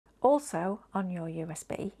Also on your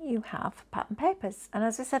USB you have pattern papers, and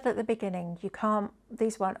as I said at the beginning,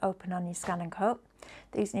 these won't open on your scan and cut.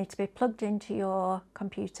 These need to be plugged into your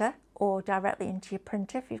computer or directly into your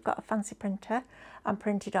printer if you've got a fancy printer, and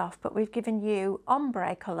printed off. But we've given you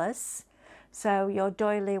ombre colours, so your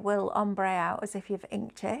doily will ombre out as if you've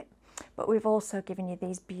inked it. But we've also given you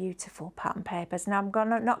these beautiful pattern papers. Now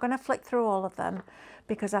I'm not going to flick through all of them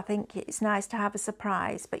because I think it's nice to have a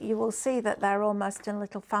surprise, but you will see that they're almost in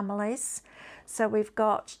little families. So we've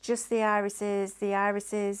got just the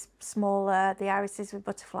irises smaller, the irises with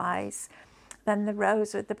butterflies, then the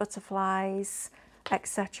rose with the butterflies,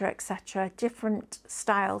 etc, etc, different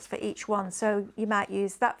styles for each one. So you might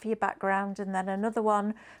use that for your background and then another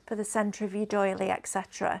one for the centre of your doily,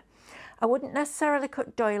 etc. I wouldn't necessarily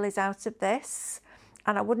cut doilies out of this,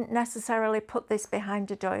 and I wouldn't necessarily put this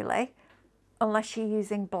behind a doily unless you're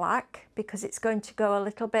using black, because it's going to go a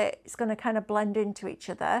little bit, it's going to kind of blend into each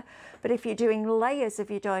other. But if you're doing layers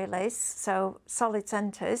of your doilies, so solid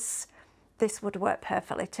centres, this would work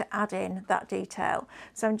perfectly to add in that detail.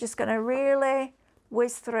 So I'm just going to really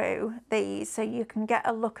whiz through these so you can get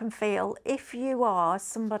a look and feel. If you are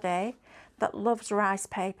somebody that loves rice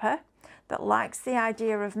paper, that likes the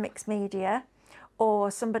idea of mixed media,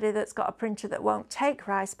 or somebody that's got a printer that won't take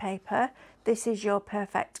rice paper, this is your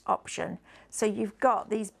perfect option. So you've got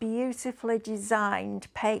these beautifully designed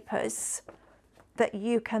papers that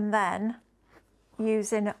you can then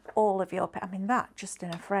use in all of your, I mean, that just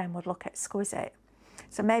in a frame would look exquisite.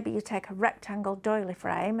 So maybe you take a rectangle doily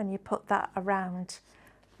frame and you put that around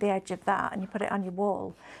the edge of that and you put it on your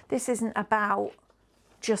wall. This isn't about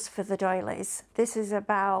just for the doilies. This is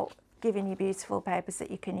about giving you beautiful papers that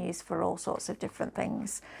you can use for all sorts of different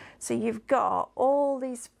things. So you've got all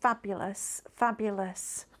these fabulous,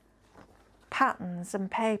 fabulous patterns and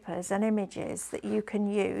papers and images that you can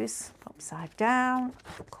use. Upside down,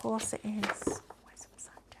 of course it is. Always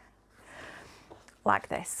upside down. Like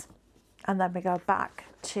this. And then we go back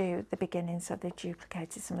to the beginning, so they've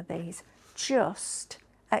duplicated some of these. Just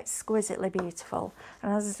exquisitely beautiful.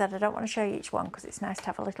 And as I said, I don't want to show you each one because it's nice to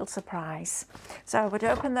have a little surprise. So I would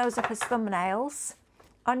open those up as thumbnails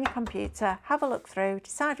on your computer, have a look through,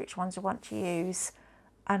 decide which ones you want to use,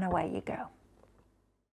 and away you go.